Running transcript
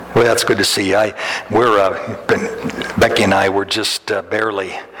Well, that's good to see. Becky and I were just barely,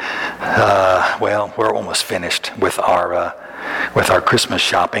 we're almost finished with our Christmas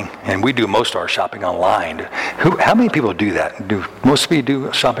shopping, and we do most of our shopping online. How many people do that? Do most of you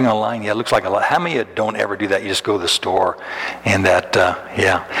do shopping online? Yeah, it looks like a lot. How many of you don't ever do that? You just go to the store, and that,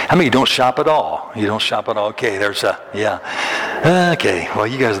 yeah. How many of you don't shop at all? You don't shop at all? Okay, yeah. Okay, well,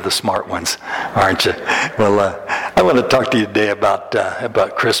 you guys are the smart ones, aren't you? Well, I want to talk to you today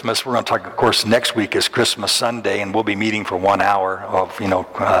about Christmas. We're going to talk, of course, next week is Christmas Sunday, and we'll be meeting for 1 hour of,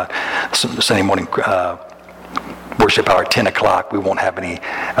 Sunday morning worship hour, 10 o'clock. We won't have any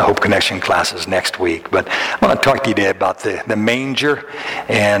Hope Connection classes next week. But I want to talk to you today about the manger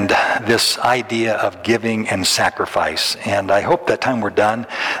and this idea of giving and sacrifice. And I hope that time we're done,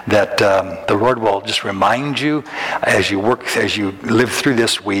 that the Lord will just remind you as you live through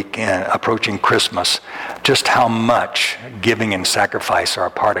this week and approaching Christmas, just how much giving and sacrifice are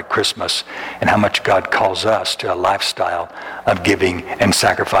a part of Christmas, and how much God calls us to a lifestyle of giving and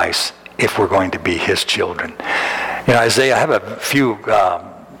sacrifice if we're going to be His children. Isaiah, I have a few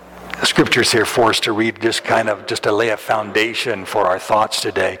scriptures here for us to read, just to lay a foundation for our thoughts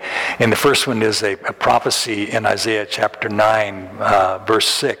today. And the first one is a prophecy in Isaiah chapter 9, verse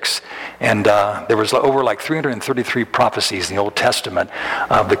 6. And there was over 333 prophecies in the Old Testament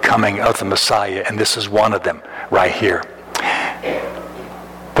of the coming of the Messiah, and this is one of them right here.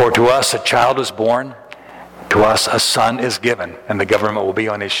 For to us a child is born, to us a son is given, and the government will be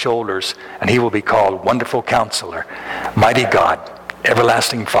on his shoulders, and he will be called Wonderful Counselor, Mighty God,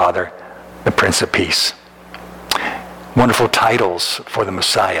 Everlasting Father, the Prince of Peace. Wonderful titles for the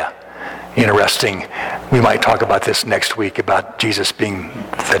Messiah. Interesting. We might talk about this next week, about Jesus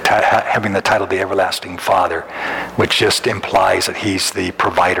having the title the Everlasting Father, which just implies that he's the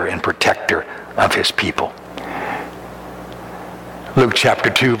provider and protector of his people. Luke chapter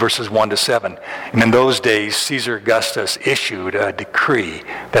 2, verses 1 to 7. And in those days, Caesar Augustus issued a decree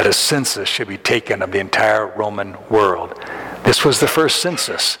that a census should be taken of the entire Roman world. This was the first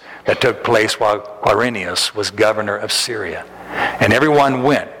census that took place while Quirinius was governor of Syria. And everyone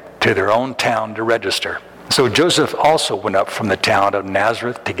went to their own town to register. So Joseph also went up from the town of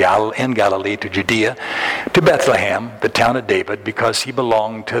Nazareth in Galilee to Judea, to Bethlehem, the town of David, because he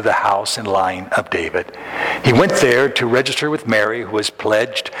belonged to the house and line of David. He went there to register with Mary, who was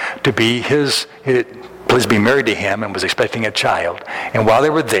pledged to be married to him and was expecting a child. And while they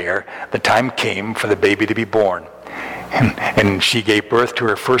were there, the time came for the baby to be born. And she gave birth to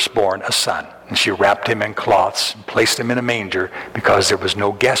her firstborn, a son. And she wrapped him in cloths and placed him in a manger because there was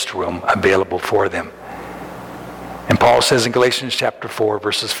no guest room available for them. And Paul says in Galatians chapter 4,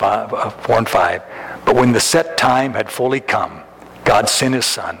 verses 4 and 5, but when the set time had fully come, God sent his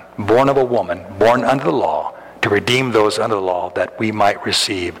Son, born of a woman, born under the law, to redeem those under the law, that we might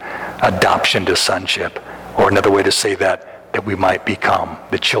receive adoption to sonship. Or another way to say that we might become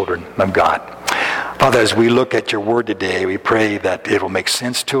the children of God. Father, as we look at your word today, we pray that it will make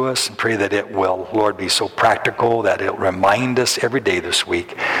sense to us, and pray that it will, Lord, be so practical that it will remind us every day this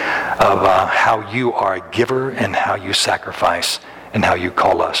week of how you are a giver and how you sacrifice and how you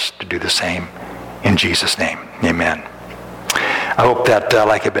call us to do the same. In Jesus' name, amen. I hope that,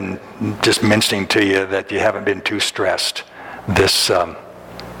 like I've been just mentioning to you, that you haven't been too stressed this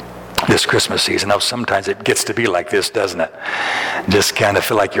Christmas season. Now, sometimes it gets to be like this, doesn't it? Just kind of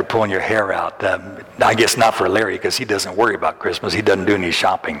feel like you're pulling your hair out. I guess not for Larry, because he doesn't worry about Christmas. He doesn't do any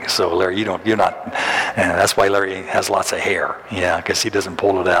shopping. So Larry, you're not, and that's why Larry has lots of hair. Yeah, because he doesn't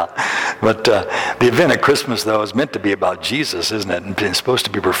pull it out. But the event of Christmas, though, is meant to be about Jesus, isn't it? And it's supposed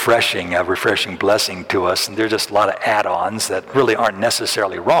to be refreshing, a refreshing blessing to us. And there's just a lot of add-ons that really aren't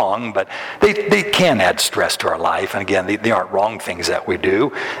necessarily wrong, but they can add stress to our life. And again, they aren't wrong things that we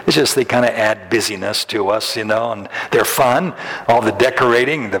do. It's just they kind of add busyness to us, and they're fun. All the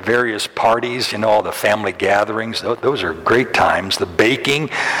decorating, the various parties, all the family gatherings, those are great times. The baking,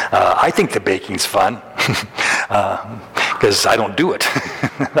 I think the baking's fun because I don't do it.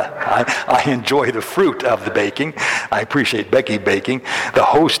 I enjoy the fruit of the baking. I appreciate Becky baking. The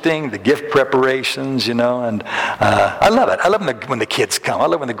hosting, the gift preparations, and I love it. I love when the kids come. I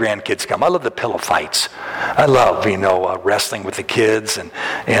love when the grandkids come. I love the pillow fights. I love, wrestling with the kids and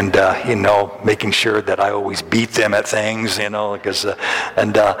making sure that I always beat them at things, because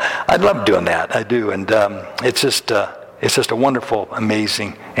I love doing that. I do, and it's just a wonderful,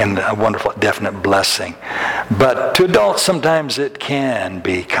 amazing, and a wonderful, definite blessing. But to adults, sometimes it can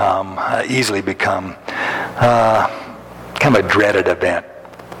easily become kind of a dreaded event.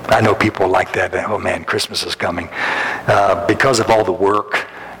 I know people like that. Oh man, Christmas is coming, because of all the work.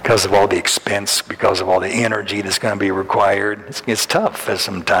 because of all the expense, because of all the energy that's going to be required. It's tough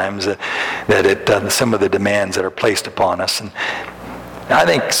sometimes some of the demands that are placed upon us. And I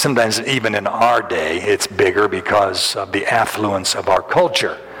think sometimes even in our day, it's bigger because of the affluence of our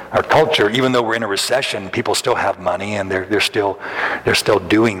culture. Our culture, even though we're in a recession, people still have money and they're still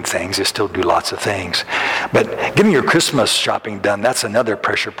doing things. They still do lots of things. But getting your Christmas shopping done, that's another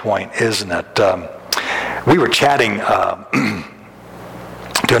pressure point, isn't it? We were chatting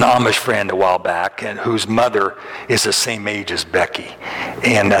to an Amish friend a while back, and whose mother is the same age as Becky.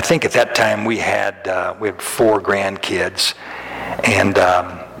 And I think at that time we had 4 grandkids. And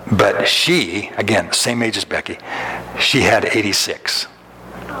but she, again, same age as Becky, she had 86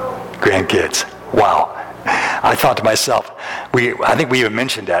 grandkids. Wow. I thought to myself, I think we even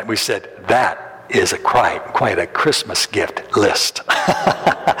mentioned that. We said, that is quite a Christmas gift list.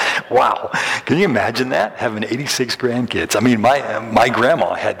 Wow. Can you imagine that? Having 86 grandkids. I mean, my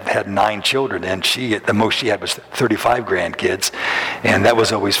grandma had 9 children, and the most she had was 35 grandkids. And that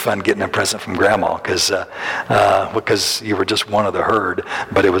was always fun getting a present from grandma because you were just one of the herd,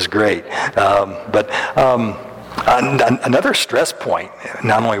 but it was great. Another stress point,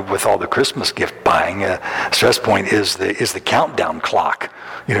 not only with all the Christmas gift buying, stress point is the countdown clock.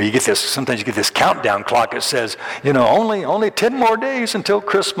 You know, sometimes you get this countdown clock that says, only 10 more days until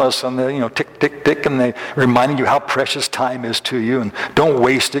Christmas, and tick, tick, tick, and they reminding you how precious time is to you, and don't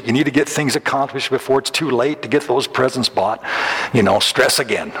waste it. You need to get things accomplished before it's too late to get those presents bought. Stress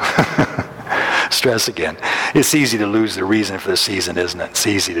again. Stress again. It's easy to lose the reason for the season, isn't it? It's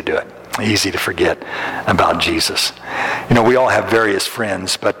easy to do it. Easy to forget about Jesus. We all have various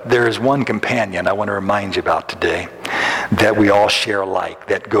friends, but there is one companion I want to remind you about today that we all share alike,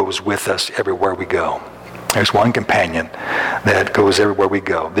 that goes with us everywhere we go. There's one companion that goes everywhere we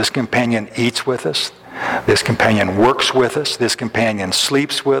go. This companion eats with us. This companion works with us. This companion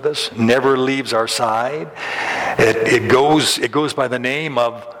sleeps with us, never leaves our side. It goes by the name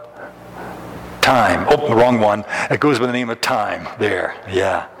of time. Oh, the wrong one. It goes by the name of time. There.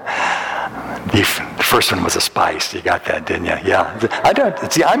 Yeah. The first one was a spice. You got that, didn't you? Yeah.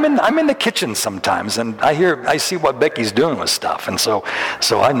 I'm in the kitchen sometimes, and I see what Becky's doing with stuff, and so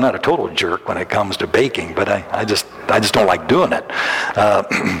I'm not a total jerk when it comes to baking, but I just don't like doing it.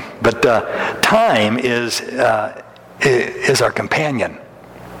 But time is our companion.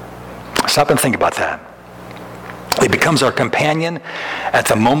 Stop and think about that. It becomes our companion at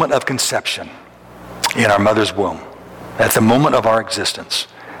the moment of conception in our mother's womb, at the moment of our existence,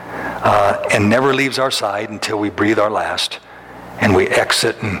 and never leaves our side until we breathe our last and we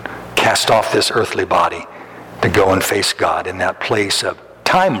exit and cast off this earthly body to go and face God in that place of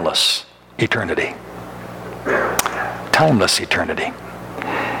timeless eternity. Timeless eternity.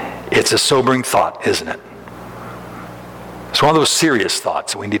 It's a sobering thought, isn't it? It's one of those serious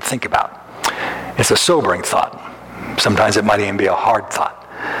thoughts that we need to think about. It's a sobering thought. Sometimes it might even be a hard thought.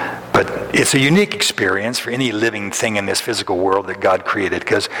 But it's a unique experience for any living thing in this physical world that God created.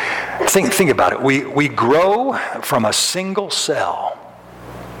 Because think about it. We grow from a single cell.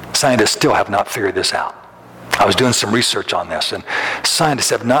 Scientists still have not figured this out. I was doing some research on this, and scientists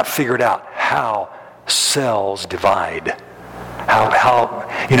have not figured out how cells divide.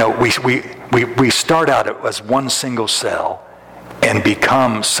 We start out as one single cell and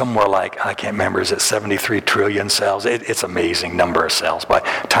become somewhere like, I can't remember, is it 73 trillion cells? It's an amazing number of cells by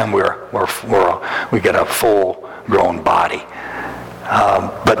the time we get a full-grown body.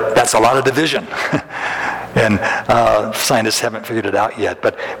 But that's a lot of division. And scientists haven't figured it out yet.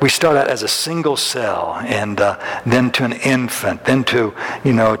 But we start out as a single cell, and then to an infant, then to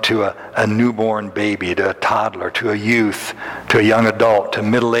a newborn baby, to a toddler, to a youth, to a young adult, to a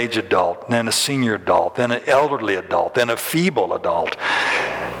middle-aged adult, then a senior adult, then an elderly adult, then a feeble adult.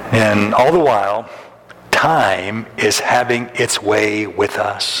 And all the while, time is having its way with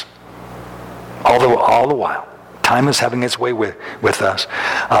us. All the while, time is having its way with us,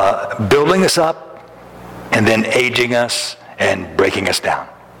 building us up, and then aging us and breaking us down,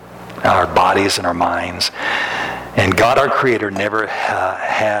 our bodies and our minds. And God, our Creator, never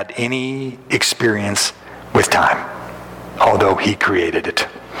had any experience with time, although He created it.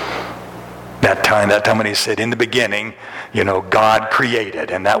 That time when He said, in the beginning, God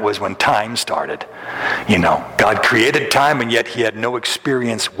created, and that was when time started. God created time, and yet He had no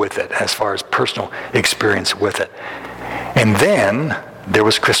experience with it, as far as personal experience with it. And then there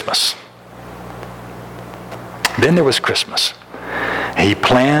was Christmas. Then there was Christmas. He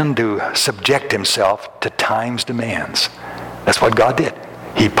planned to subject Himself to time's demands. That's what God did.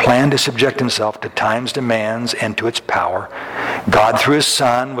 He planned to subject Himself to time's demands and to its power. God, through His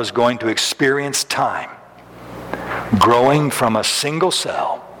Son, was going to experience time, growing from a single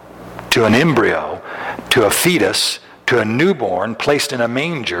cell to an embryo, to a fetus, to a newborn placed in a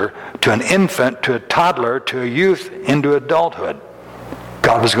manger, to an infant, to a toddler, to a youth, into adulthood.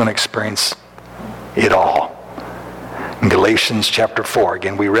 God was going to experience it all. In Galatians chapter 4,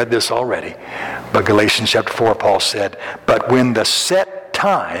 again, we read this already, but Galatians chapter 4, Paul said, but when the set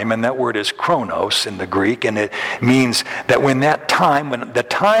time, and that word is chronos in the Greek, and it means that when that time, when the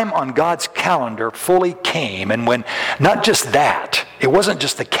time on God's calendar fully came, and when, not just that, it wasn't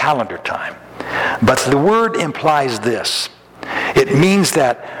just the calendar time, but the word implies this. It means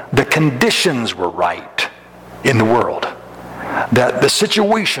that the conditions were right in the world, that the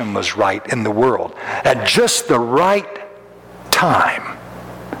situation was right in the world. At just the right time,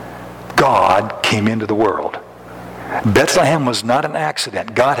 God came into the world. Bethlehem was not an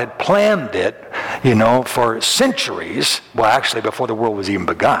accident. God had planned it, for centuries. Well, actually, before the world was even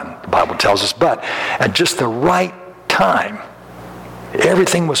begun, the Bible tells us. But at just the right time,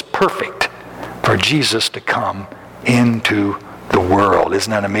 everything was perfect for Jesus to come into the world.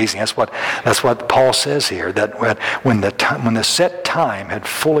 Isn't that amazing? That's what Paul says here, that when the set time had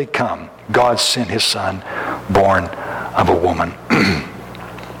fully come, God sent his Son, born of a woman.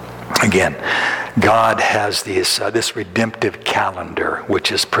 Again, God has this redemptive calendar,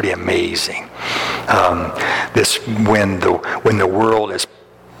 which is pretty amazing. When the world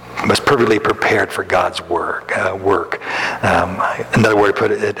was perfectly prepared for God's work. Another way to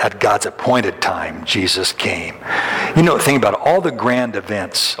put it, at God's appointed time, Jesus came. Think about it, all the grand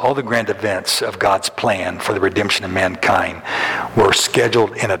events of God's plan for the redemption of mankind were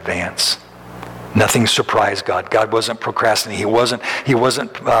scheduled in advance. Nothing surprised God. God wasn't procrastinating. He wasn't.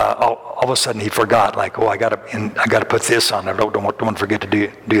 All of a sudden he forgot. Like, I got to put this on. I don't want to forget to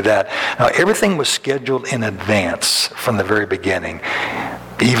do that. Now, everything was scheduled in advance from the very beginning.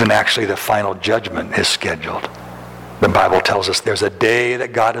 Even actually, the final judgment is scheduled. The Bible tells us there's a day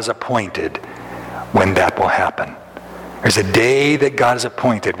that God has appointed when that will happen. There's a day that God has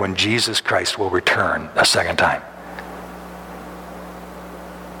appointed when Jesus Christ will return a second time.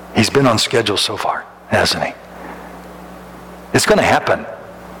 He's been on schedule so far, hasn't he? It's going to happen.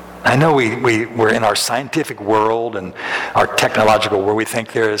 I know we're in our scientific world and our technological world. We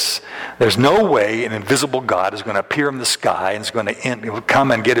think there's no way an invisible God is going to appear in the sky and is going to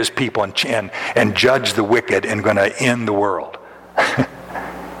come and get his people and judge the wicked and going to end the world.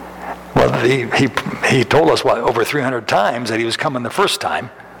 Well, he told us over 300 times that he was coming the first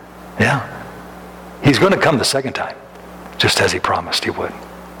time. Yeah. He's going to come the second time, just as he promised he would.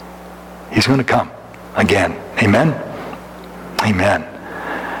 He's going to come again. Amen? Amen.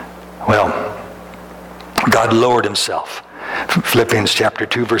 Well, God lowered himself. Philippians chapter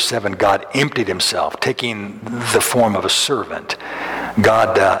 2, verse 7, God emptied himself, taking the form of a servant.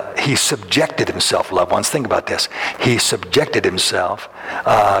 He subjected himself, loved ones. Think about this. He subjected himself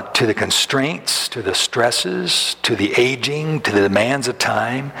to the constraints, to the stresses, to the aging, to the demands of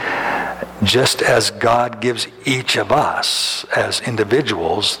time, just as God gives each of us as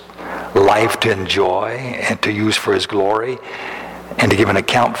individuals life to enjoy and to use for his glory and to give an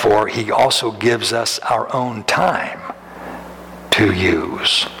account for. He also gives us our own time to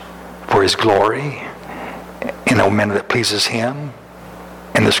use for his glory in a manner that pleases him.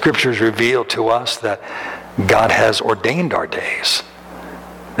 And the scriptures reveal to us that God has ordained our days,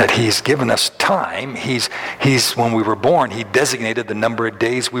 that he's given us time. He's when we were born, he designated the number of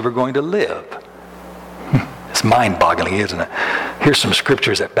days we were going to live. It's mind-boggling, isn't it? Here's some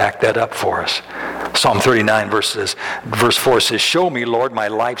scriptures that back that up for us. Psalm 39 verse 4 says, show me, Lord, my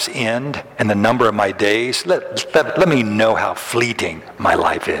life's end and the number of my days. Let me know how fleeting my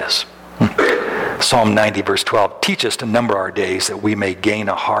life is. Psalm 90 verse 12, teach us to number our days that we may gain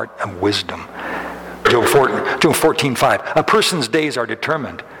a heart of wisdom. Job 14:5, a person's days are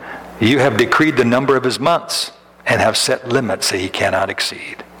determined. You have decreed the number of his months and have set limits that he cannot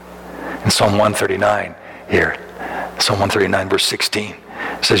exceed. In Psalm 139 here, Psalm 139 verse 16,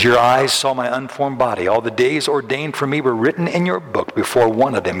 says, your eyes saw my unformed body. All the days ordained for me were written in your book before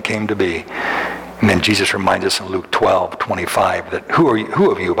one of them came to be. And then Jesus reminds us in Luke 12:25 that who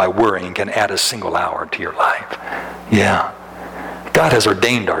of you by worrying can add a single hour to your life? Yeah. God has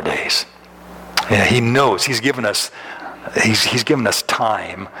ordained our days. Yeah, he knows. He's given us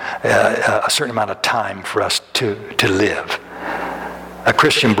time, a certain amount of time for us to live. A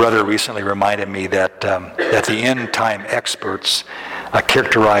Christian brother recently reminded me that the end time experts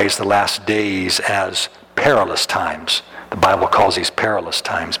characterize the last days as perilous times. The Bible calls these perilous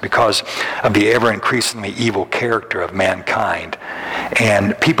times because of the ever-increasingly evil character of mankind.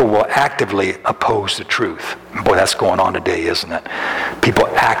 And people will actively oppose the truth. Boy, that's going on today, isn't it? People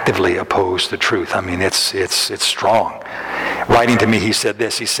actively oppose the truth. I mean, it's strong. Writing to me, he said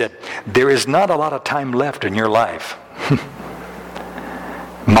this. He said, there is not a lot of time left in your life,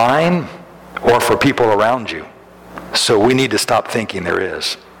 mine or for people around you. So we need to stop thinking there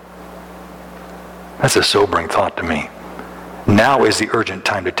is. That's a sobering thought to me. Now is the urgent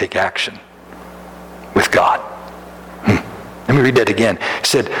time to take action with God. Let me read that again. He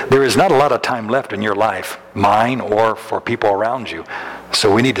said, there is not a lot of time left in your life, mine or for people around you.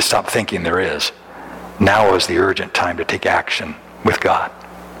 So we need to stop thinking there is. Now is the urgent time to take action with God.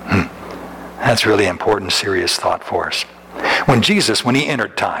 That's really important, serious thought for us. When he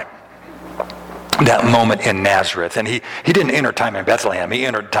entered time, that moment in Nazareth, and he didn't enter time in Bethlehem, he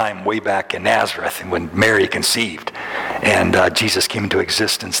entered time way back in Nazareth when Mary conceived. And Jesus came into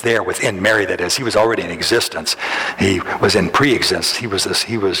existence there within Mary, that is. He was already in existence. He was in pre-existence.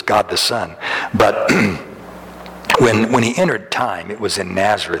 He was God the Son. But when he entered time, it was in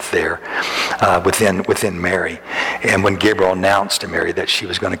Nazareth there, within Mary. And when Gabriel announced to Mary that she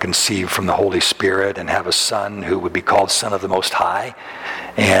was going to conceive from the Holy Spirit and have a son who would be called Son of the Most High,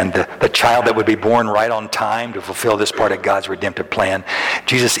 and the child that would be born right on time to fulfill this part of God's redemptive plan,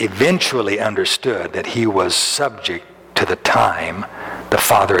 Jesus eventually understood that he was subject to the time the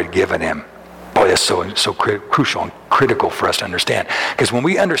Father had given him. Boy, that's so crucial and critical for us to understand. Because when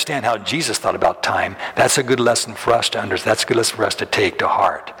we understand how Jesus thought about time, that's a good lesson for us to understand. That's a good lesson for us to take to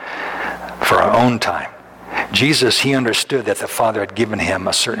heart for our own time. Jesus, he understood that the Father had given him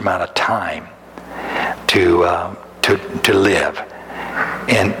a certain amount of time to live.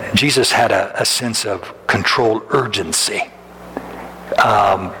 And Jesus had a sense of controlled urgency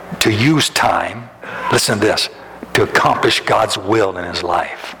to use time, listen to this, to accomplish God's will in his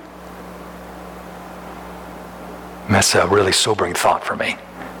life. And that's a really sobering thought for me.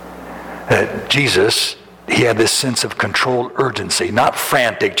 That Jesus, he had this sense of controlled urgency, not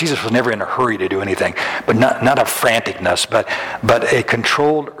frantic. Jesus was never in a hurry to do anything, but not a franticness, but a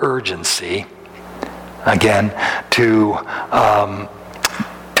controlled urgency, again, to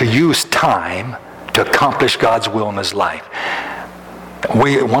use time to accomplish God's will in his life.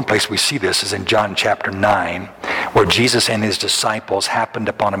 One place we see this is in John chapter 9, where Jesus and his disciples happened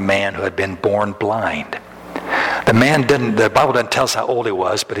upon a man who had been born blind. The Bible doesn't tell us how old he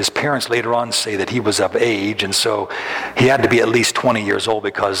was, but his parents later on say that he was of age, and so he had to be at least 20 years old,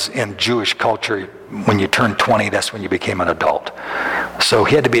 because in Jewish culture, when you turned 20, that's when you became an adult. So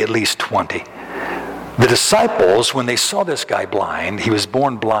he had to be at least 20. The disciples, when they saw this guy blind, he was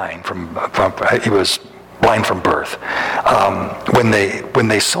born blind he was blind from birth. When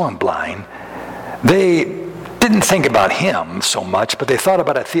they saw him blind, they didn't think about him so much, but they thought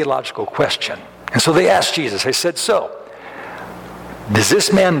about a theological question. And so they asked Jesus, they said, so, is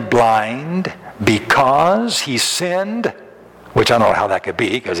this man blind because he sinned? Which I don't know how that could be,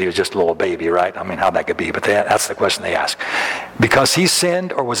 because he was just a little baby, right? I mean, how that could be, but that's the question they asked. Because he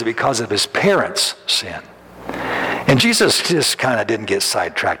sinned, or was it because of his parents' sin? And Jesus just kind of didn't get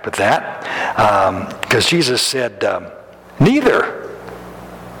sidetracked with that, because Jesus said, neither.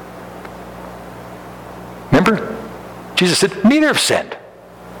 Remember? Jesus said, neither have sinned.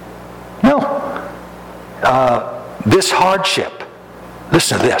 No. This hardship,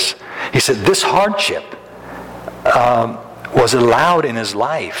 listen to this. He said, this hardship was allowed in his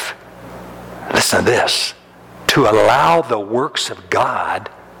life, listen to this, to allow the works of God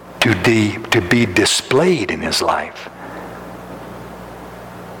to be displayed in his life.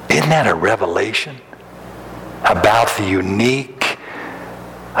 Isn't that a revelation about the unique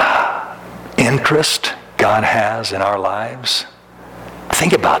interest God has in our lives?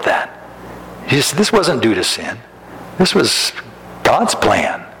 Think about that. This wasn't due to sin. This was God's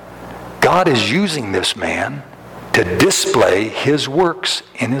plan. God is using this man to display his works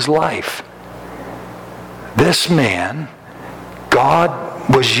in his life. This man, God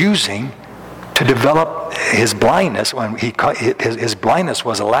was using to develop his blindness. When his blindness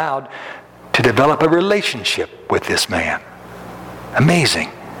was allowed to develop a relationship with this man. Amazing.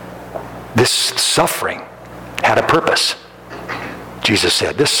 This suffering had a purpose. Jesus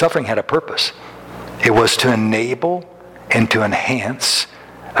said, this suffering had a purpose. It was to enable and to enhance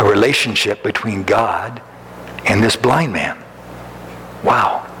a relationship between God and this blind man.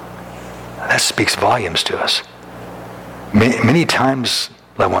 Wow. That speaks volumes to us. Many times,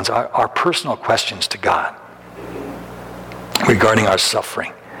 loved ones, our personal questions to God regarding our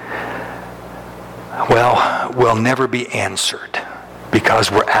suffering, will never be answered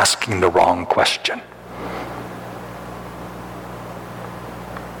because we're asking the wrong question.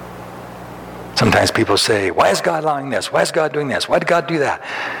 Sometimes people say, why is God allowing this? Why is God doing this? Why did God do that?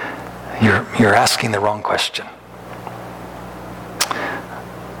 You're asking the wrong question.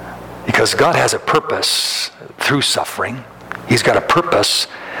 Because God has a purpose through suffering He's got a purpose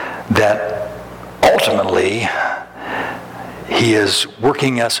that ultimately he is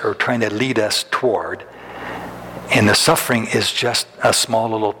working us or trying to lead us toward. And the suffering is just a small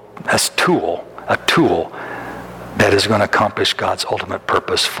little tool that is going to accomplish God's ultimate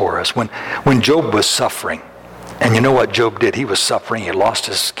purpose for us. When Job was suffering, and you know what Job did? He was suffering. He lost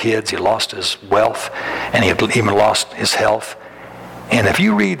his kids. He lost his wealth. And he even lost his health. And if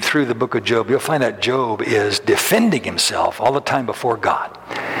you read through the book of Job, you'll find that Job is defending himself all the time before God.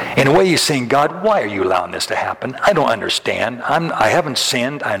 In a way, he's saying, God, why are you allowing this to happen? I don't understand. I haven't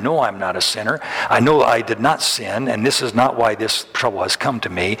sinned. I know I'm not a sinner. I know I did not sin, and this is not why this trouble has come to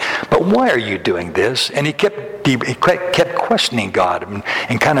me. But why are you doing this? And he kept questioning God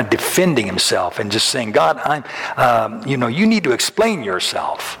and kind of defending himself and just saying, God, you need to explain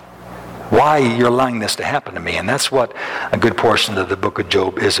yourself. Why you're allowing this to happen to me. And that's what a good portion of the book of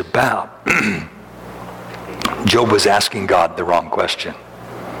Job is about. Job was asking God the wrong question.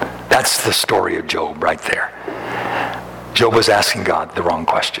 That's the story of Job right there. Job was asking God the wrong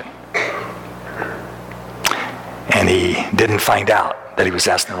question. And he didn't find out that he was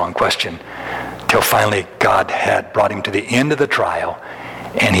asking the wrong question till finally God had brought him to the end of the trial,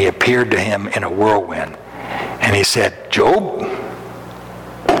 and he appeared to him in a whirlwind. And he said, Job,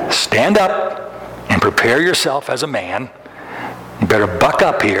 stand up and prepare yourself as a man. You better buck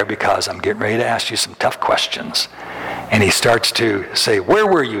up here because I'm getting ready to ask you some tough questions. And he starts to say, where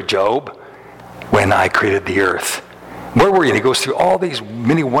were you, Job, when I created the earth? Where were you? And he goes through all these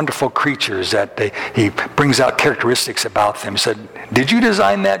many wonderful creatures that he brings out characteristics about them. He said, did you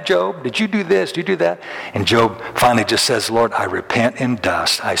design that, Job? Did you do this? Did you do that? And Job finally just says, Lord, I repent in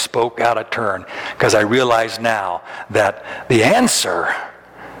dust. I spoke out of turn because I realize now that the answer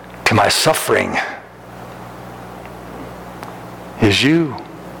to my suffering is you.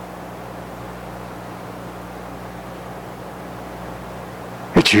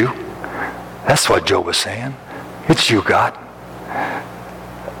 It's you. That's what Job was saying. It's you, God.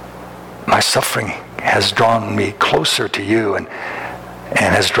 My suffering has drawn me closer to you and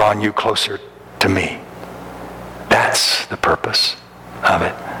has drawn you closer to me. That's the purpose of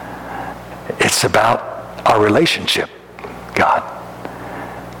it. It's about our relationship, God.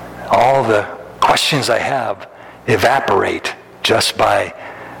 All the questions I have evaporate just by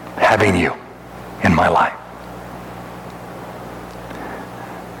having you in my life.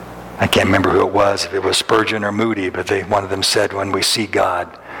 I can't remember who it was, if it was Spurgeon or Moody, but one of them said, when we see God,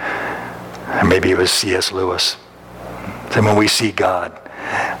 or maybe it was C.S. Lewis, said when we see God,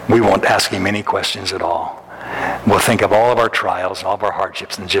 we won't ask him any questions at all. We'll think of all of our trials and all of our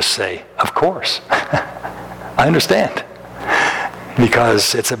hardships and just say, of course, I understand.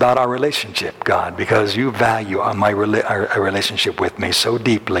 Because it's about our relationship, God, because you value our relationship with me so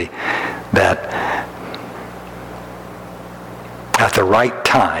deeply that at the right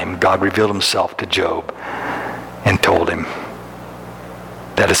time, God revealed himself to Job and told him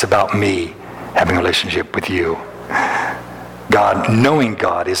that it's about me having a relationship with you. God, knowing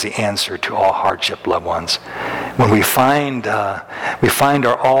God is the answer to all hardship, loved ones. When we find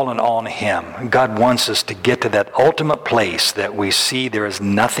our all in all in him, God wants us to get to that ultimate place that we see there is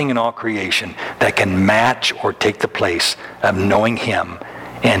nothing in all creation that can match or take the place of knowing him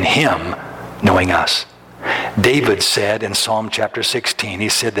and him knowing us. David said in Psalm chapter 16, he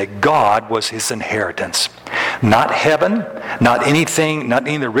said that God was his inheritance. Not heaven, not any of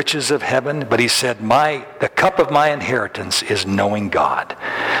the riches of heaven, but he said, the cup of my inheritance is knowing God.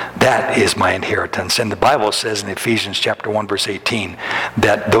 That is my inheritance. And the Bible says in Ephesians chapter 1, verse 18,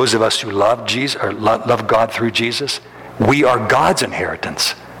 that those of us who love Jesus or love God through Jesus, we are God's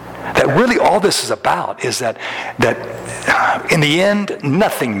inheritance. That really all this is about is that in the end,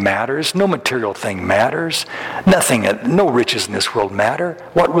 nothing matters. No material thing matters. Nothing, no riches in this world matter.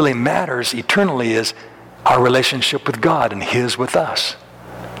 What really matters eternally is our relationship with God and his with us.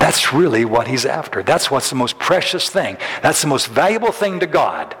 That's really what he's after. That's what's the most precious thing. That's the most valuable thing to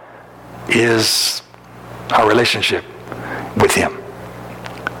God is our relationship with him.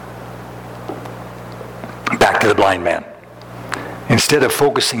 Back to the blind man. Instead of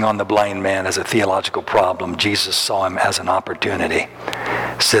focusing on the blind man as a theological problem, Jesus saw him as an opportunity.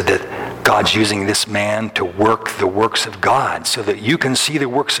 Said that God's using this man to work the works of God so that you can see the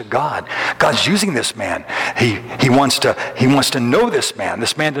works of God. God's using this man. He wants to know this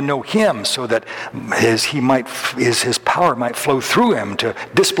man to know him so that his power might flow through him to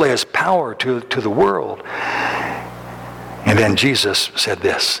display his power to the world. And then Jesus said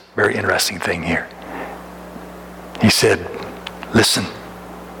this very interesting thing here. He said, listen,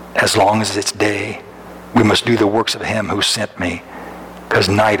 as long as it's day, we must do the works of him who sent me, because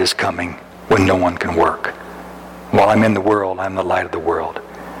night is coming when no one can work. While I'm in the world, I'm the light of the world.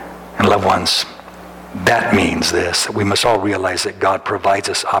 And loved ones, that means this, that we must all realize that God provides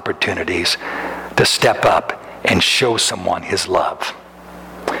us opportunities to step up and show someone his love.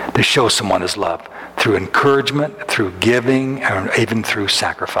 To show someone his love through encouragement, through giving, or even through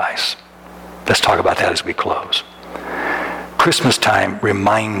sacrifice. Let's talk about that as we close. Christmas time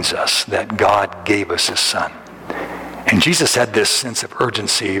reminds us that God gave us his Son. And Jesus had this sense of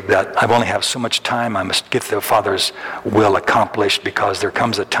urgency that I only have so much time. I must get the Father's will accomplished because there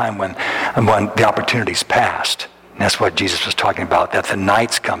comes a time when the opportunity's passed. And that's what Jesus was talking about, that the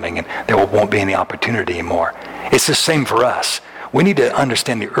night's coming and there won't be any opportunity anymore. It's the same for us. We need to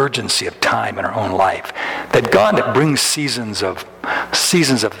understand the urgency of time in our own life. That God brings seasons of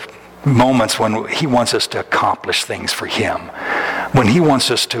moments when he wants us to accomplish things for him. When he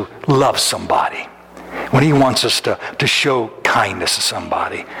wants us to love somebody. When he wants us to show kindness to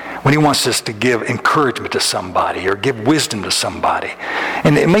somebody. When he wants us to give encouragement to somebody or give wisdom to somebody.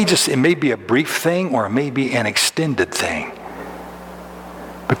 And it may be a brief thing or it may be an extended thing.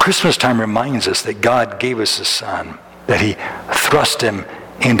 But Christmas time reminds us that God gave us his Son, that he thrust him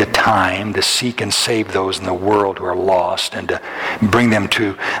into time to seek and save those in the world who are lost and to bring them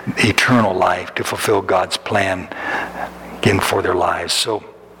to eternal life, to fulfill God's plan again for their lives. So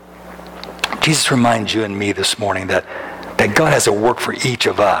Jesus reminds you and me this morning that God has a work for each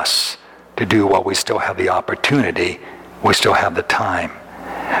of us to do while we still have the opportunity, we still have the time.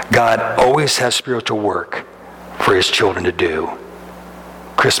 God always has spiritual work for his children to do.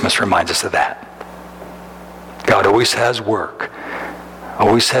 Christmas reminds us of that. God always has work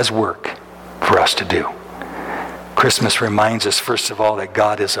for us to do. Christmas reminds us, first of all,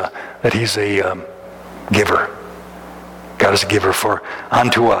 that he's a giver. God is a giver, for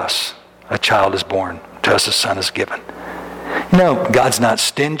unto us a child is born, to us a son is given. You know, God's not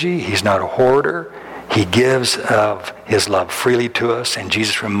stingy. He's not a hoarder. He gives of his love freely to us, and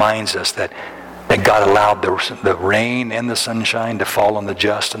Jesus reminds us that God allowed the rain and the sunshine to fall on the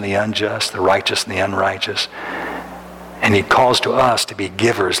just and the unjust, the righteous and the unrighteous. And he calls to us to be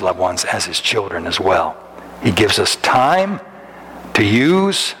givers, loved ones, as his children as well. He gives us time to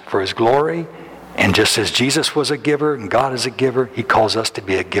use for his glory. And just as Jesus was a giver and God is a giver, he calls us to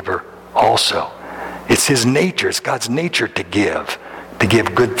be a giver also. It's his nature. It's God's nature to give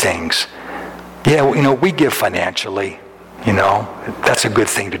good things. Yeah, you know, we give financially. You know, that's a good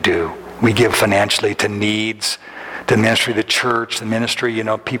thing to do. We give financially to needs, to the ministry of the church, the ministry, you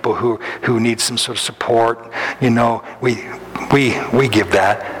know, people who need some sort of support. You know, we give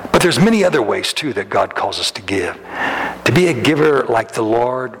that. But there's many other ways, too, that God calls us to give. To be a giver like the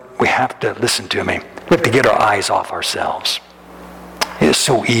Lord, we have to, listen to me, we have to get our eyes off ourselves. It is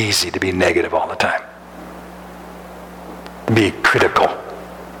so easy to be negative all the time. To be critical.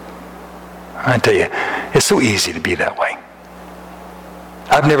 I tell you, it's so easy to be that way.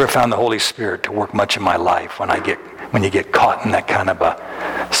 I've never found the Holy Spirit to work much in my life when you get caught in that kind of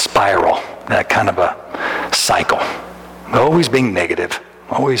a spiral, that kind of a cycle. Always being negative,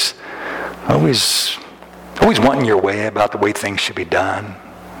 always wanting your way about the way things should be done,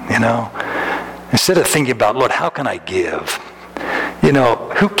 you know. Instead of thinking about, Lord, how can I give? You know,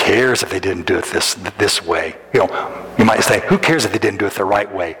 who cares if they didn't do it this way? You know, you might say, who cares if they didn't do it the right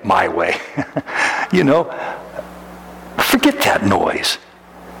way, my way? You know, forget that noise.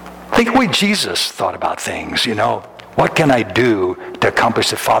 Think the way Jesus thought about things, you know. What can I do to accomplish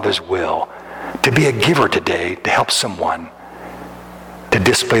the Father's will? To be a giver today, to help someone, to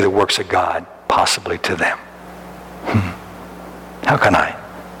display the works of God, possibly to them. How can I?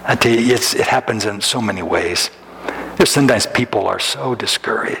 I tell you, it happens in so many ways. There's sometimes people are so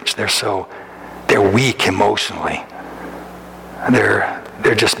discouraged. They're weak emotionally.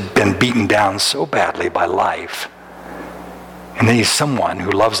 They're just been beaten down so badly by life. And they need someone who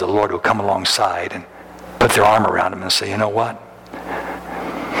loves the Lord who will come alongside and put their arm around them and say, you know what?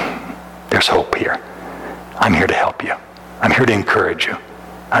 There's hope here. I'm here to help you. I'm here to encourage you.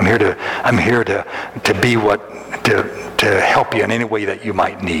 I'm here to be to help you in any way that you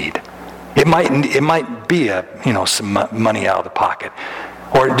might need. It might be some money out of the pocket,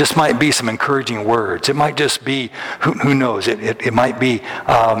 or it just might be some encouraging words. It might just be who knows. It might be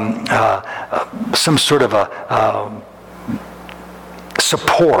some sort of a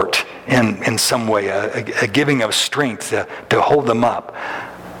support in some way, a giving of strength to hold them up.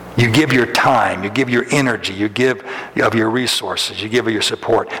 You give your time, you give your energy, you give of your resources, you give of your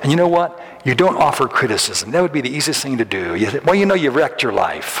support. And you know what? You don't offer criticism. That would be the easiest thing to do. You say, well, you know, you wrecked your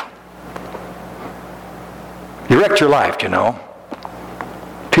life. You wrecked your life, you know.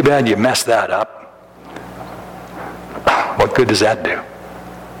 Too bad you messed that up. What good does that do?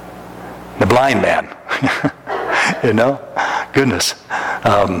 The blind man. You know? Goodness.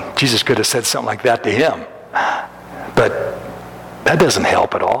 Jesus could have said something like that to him. But that doesn't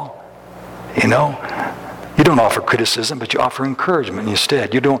help at all. You know? You don't offer criticism, but you offer encouragement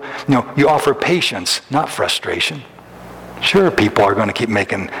instead. You offer patience, not frustration. Sure, people are going to keep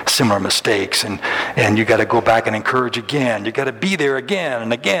making similar mistakes, and you got to go back and encourage again. You got to be there again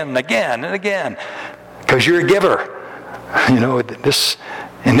and again and again and again, because you're a giver. You know,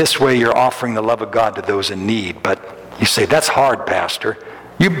 in this way, you're offering the love of God to those in need. But you say, that's hard, Pastor.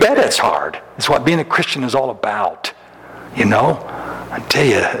 You bet it's hard. It's what being a Christian is all about. You know, I tell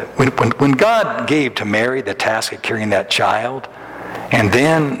you, when God gave to Mary the task of carrying that child, and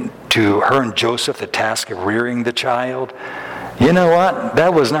then to her and Joseph the task of rearing the child, you know what?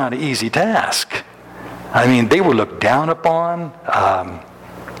 That was not an easy task. I mean, they were looked down upon.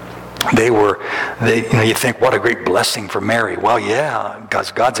 You think, what a great blessing for Mary. Well, yeah,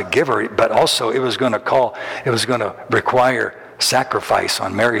 because God's a giver, but also it was going to require sacrifice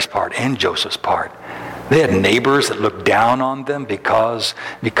on Mary's part and Joseph's part. They had neighbors that looked down on them because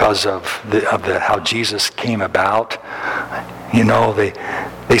of how Jesus came about. You know,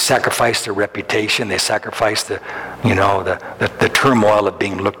 they sacrificed their reputation. They sacrificed the turmoil of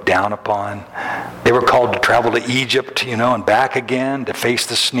being looked down upon. They were called to travel to Egypt, you know, and back again to face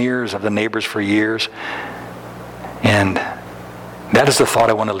the sneers of the neighbors for years. And that is the thought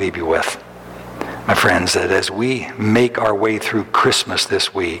I want to leave you with, my friends, that as we make our way through Christmas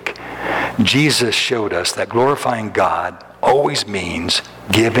this week, Jesus showed us that glorifying God always means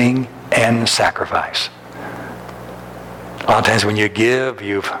giving and sacrifice. A lot of times when you give,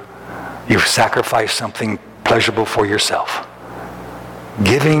 you've sacrificed something pleasurable for yourself.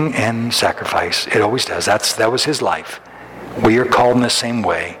 Giving and sacrifice, it always does. That was his life. We are called in the same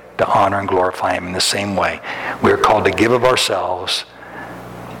way to honor and glorify him in the same way. We are called to give of ourselves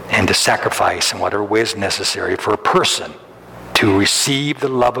and to sacrifice in whatever way is necessary for a person to receive the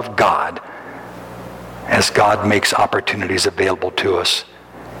love of God as God makes opportunities available to us.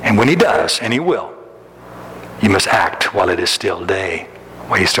 And when he does, and he will, you must act while it is still day,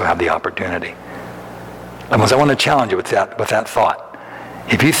 while you still have the opportunity. I want to challenge you with that thought.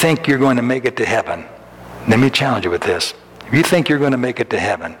 If you think you're going to make it to heaven, let me challenge you with this. If you think you're going to make it to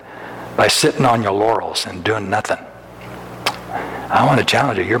heaven by sitting on your laurels and doing nothing, I want to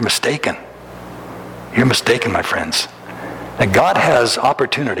challenge you. You're mistaken. You're mistaken, my friends. And God has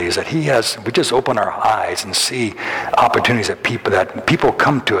opportunities that he has. We just open our eyes and see opportunities that people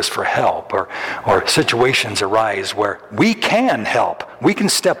come to us for help, or situations arise where we can help. We can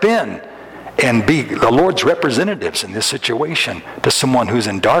step in and be the Lord's representatives in this situation to someone who's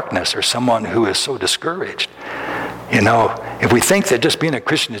in darkness or someone who is so discouraged. You know, if we think that just being a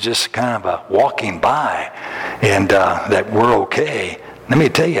Christian is just kind of a walking by and that we're okay, let me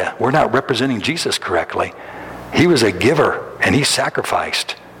tell you, we're not representing Jesus correctly. He was a giver and he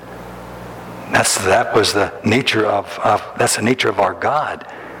sacrificed. That's the nature of our God.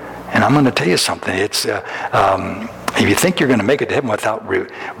 And I'm going to tell you something. It's if you think you're going to make it to heaven without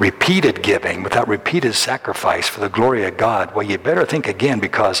repeated giving, without repeated sacrifice for the glory of God, well, you better think again,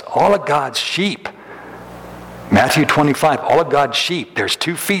 because all of God's sheep, Matthew 25, all of God's sheep, there's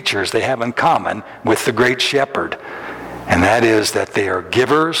two features they have in common with the great shepherd. And that is that they are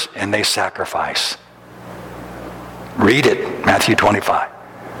givers and they sacrifice. Read it, Matthew 25.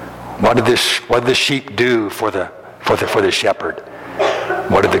 What did the sheep do for the shepherd?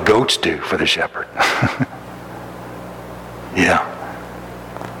 What did the goats do for the shepherd? Yeah.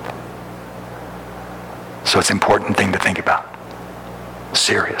 So it's an important thing to think about.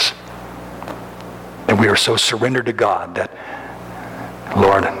 Serious. And we are so surrendered to God that,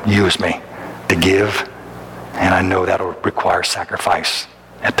 Lord, use me to give, and I know that'll require sacrifice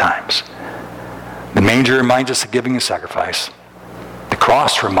at times. The manger reminds us of giving and sacrifice. The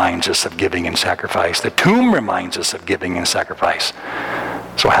cross reminds us of giving and sacrifice. The tomb reminds us of giving and sacrifice.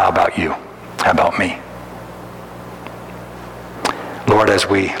 So how about you? How about me? Lord, as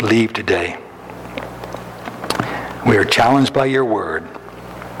we leave today, we are challenged by your word.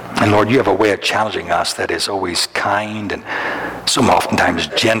 And Lord, you have a way of challenging us that is always kind and so oftentimes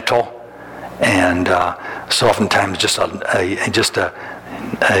gentle, and so oftentimes just a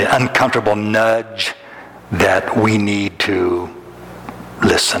uncomfortable nudge that we need to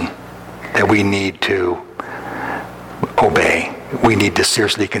listen, that we need to obey. We need to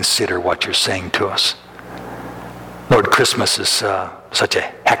seriously consider what you're saying to us. Lord, Christmas is such a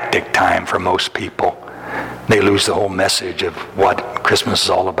hectic time for most people. They lose the whole message of what Christmas is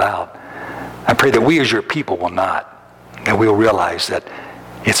all about. I pray that we as your people will not, that we will realize that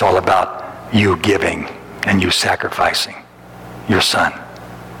it's all about you giving and you sacrificing your son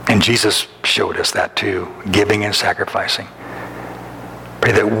And Jesus showed us that too, giving and sacrificing.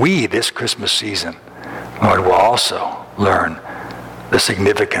 Pray that we, this Christmas season, Lord, will also learn the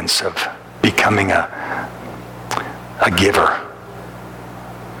significance of becoming a giver.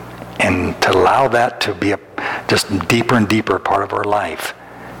 And to allow that to be a just deeper and deeper part of our life,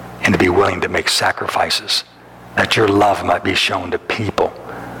 and to be willing to make sacrifices, that your love might be shown to people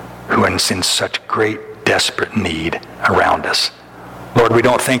who are in such great, desperate need around us. Lord, we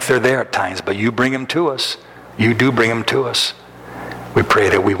don't think they're there at times, but you bring them to us. You do bring them to us. We pray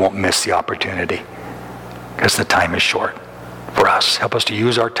that we won't miss the opportunity, because the time is short for us. Help us to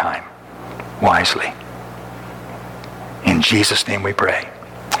use our time wisely. In Jesus' name we pray.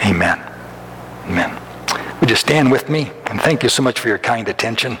 Amen. Amen. Would you stand with me? And thank you so much for your kind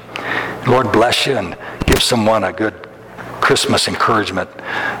attention. Lord bless you, and give someone a good Christmas encouragement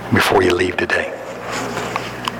before you leave today.